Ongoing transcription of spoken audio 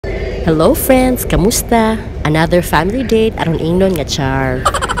Hello friends, kamusta? Another family date aron ingnon nga char.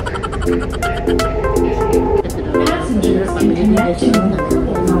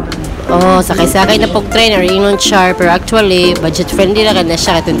 Oh, sakay-sakay na pog train or ingnon char, pero actually budget friendly na kana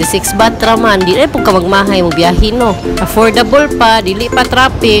siya, 26 baht ra man. Di na pog ka magmahay mo biyahe no. Affordable pa, dili pa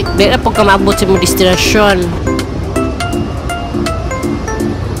traffic, di na pog ka maabot sa imong destinasyon.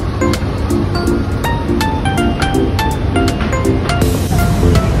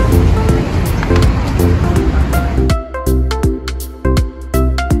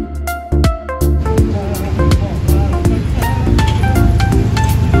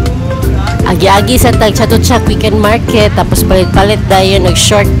 Agi-agi sa tag-chatutsak weekend market, tapos palit-palit dayon nag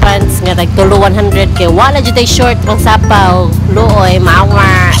short pants nga tag tulo 100 kay wala jud tay short pang sapaw luoy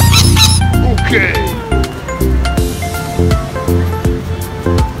mawa. Okay.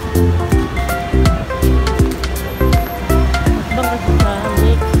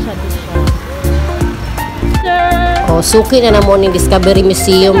 Oh, suki na mo ning Discovery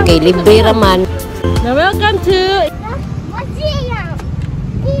Museum kay libre raman. Now welcome to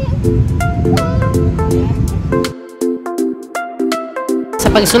sa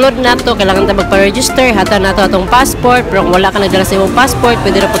pagsulod nato, kailangan tayo magpa-register, hata nato atong passport, pero kung wala ka nagdala sa imong passport,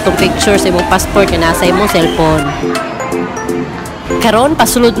 pwede na po itong picture sa imong passport na nasa imong cellphone. Karon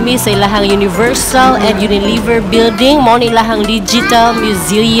pasulod mi sa ilahang Universal and Unilever building, mao ni ilahang digital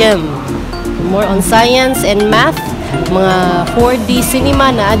museum. More on science and math, mga 4D cinema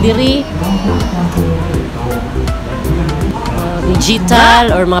na adiri,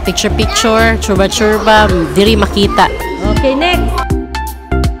 digital or mga picture-picture, churba-churba, diri makita. Okay, next!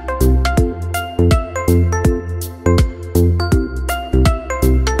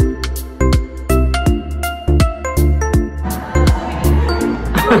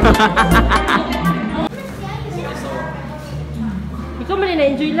 Ikaw man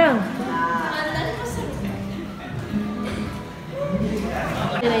na-enjoy lang.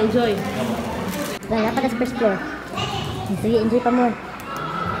 Na-enjoy. Dahil pa sa first floor. Sige, enjoy pa mo.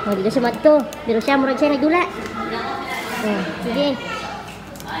 Oh, dito siya madto. Pero siya murag siya nagdula. Oh, sige.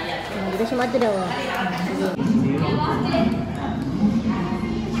 Oh, dito siya madto daw. Sige.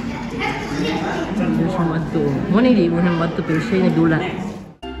 Dito siya madto. Muna hindi mo nang madto pero siya nagdula.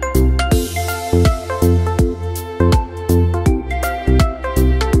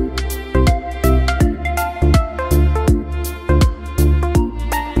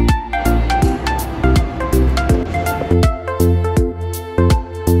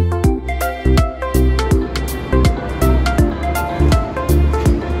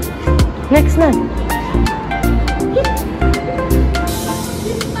 Next na.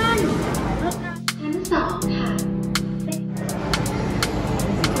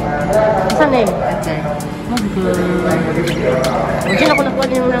 Saan eh? Okay. Diyan ako nakuha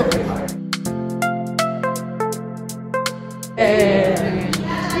din ng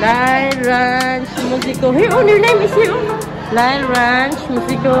Lyle Ranch Musico. Here, oh, your name is here. Lyle Ranch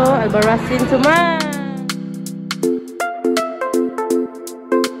Musico Albarracin Tuman.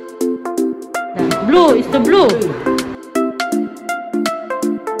 Blue is the blue.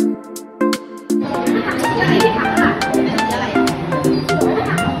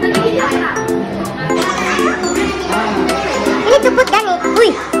 Ini tuput gani.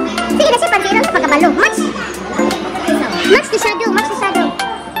 Uy. Sige na siya pansiran sa pagkabalo. Match. Match the shadow. Match the shadow.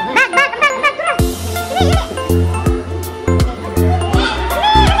 Back. Tara. Ini.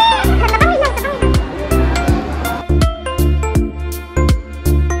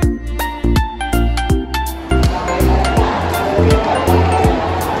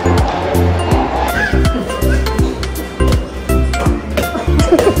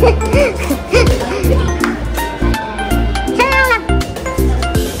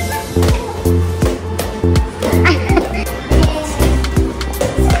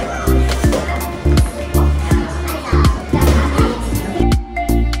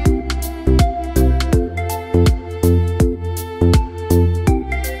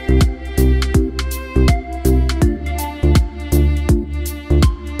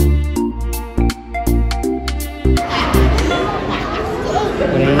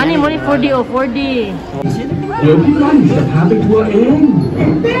 Ano yung 4D o 4D?เดี๋ยวพี่ต้นจะพาไปทัวร์เอง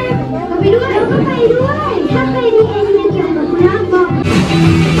ไปด้วยถ้าไปดีเองเนี่ยเกี่ยวกับคุณรักบอก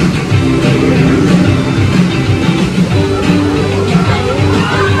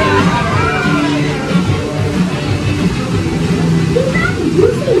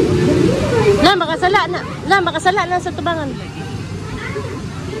makasala na sa tubangan.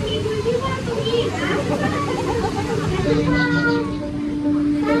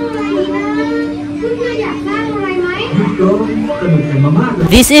คุณอยากสร้างอะไรไหม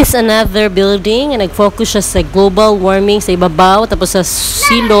This is another building and nag-focus siya sa global warming sa ibabaw tapos sa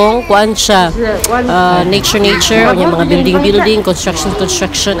silong kuan siya nature o yung mga building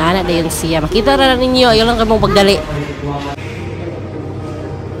construction ana dayon siya makita ra ninyo ayo lang kamo pagdali.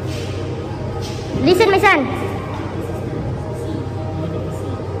 Listen, my son.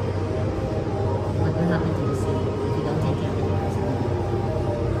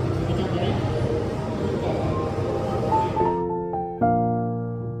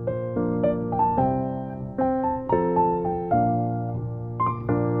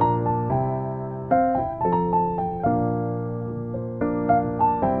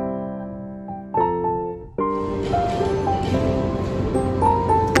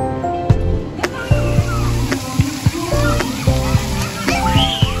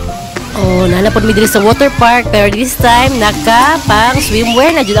 Oh, nanapod mi diri sa water park pero this time naka pang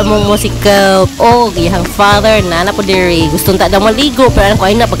swimwear na jud among musical. Oh, gihang father nanapod diri. Gusto ta daw maligo pero ano ko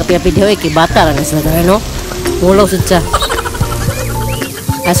ay na pagkapiapid hoy kay bata ra na sila no. Wala sad siya.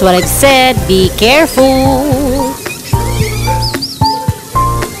 That's what I said. Be careful.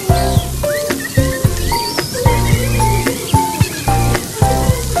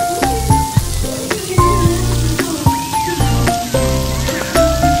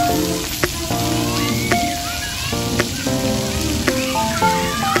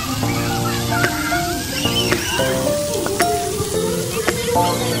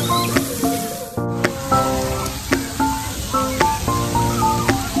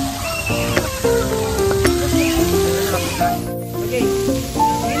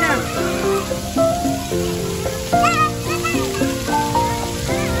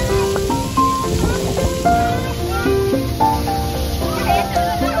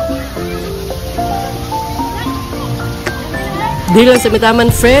 Di lang sa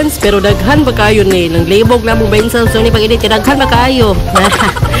mitaman friends, pero daghan ba kayo ni? Nang libog na mong bainsan, so ni pag-edit, daghan ba kayo?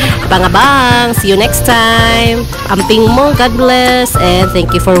 Pangabang! See you next time! Amping mo, God bless, and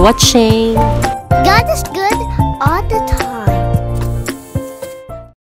thank you for watching! God is good.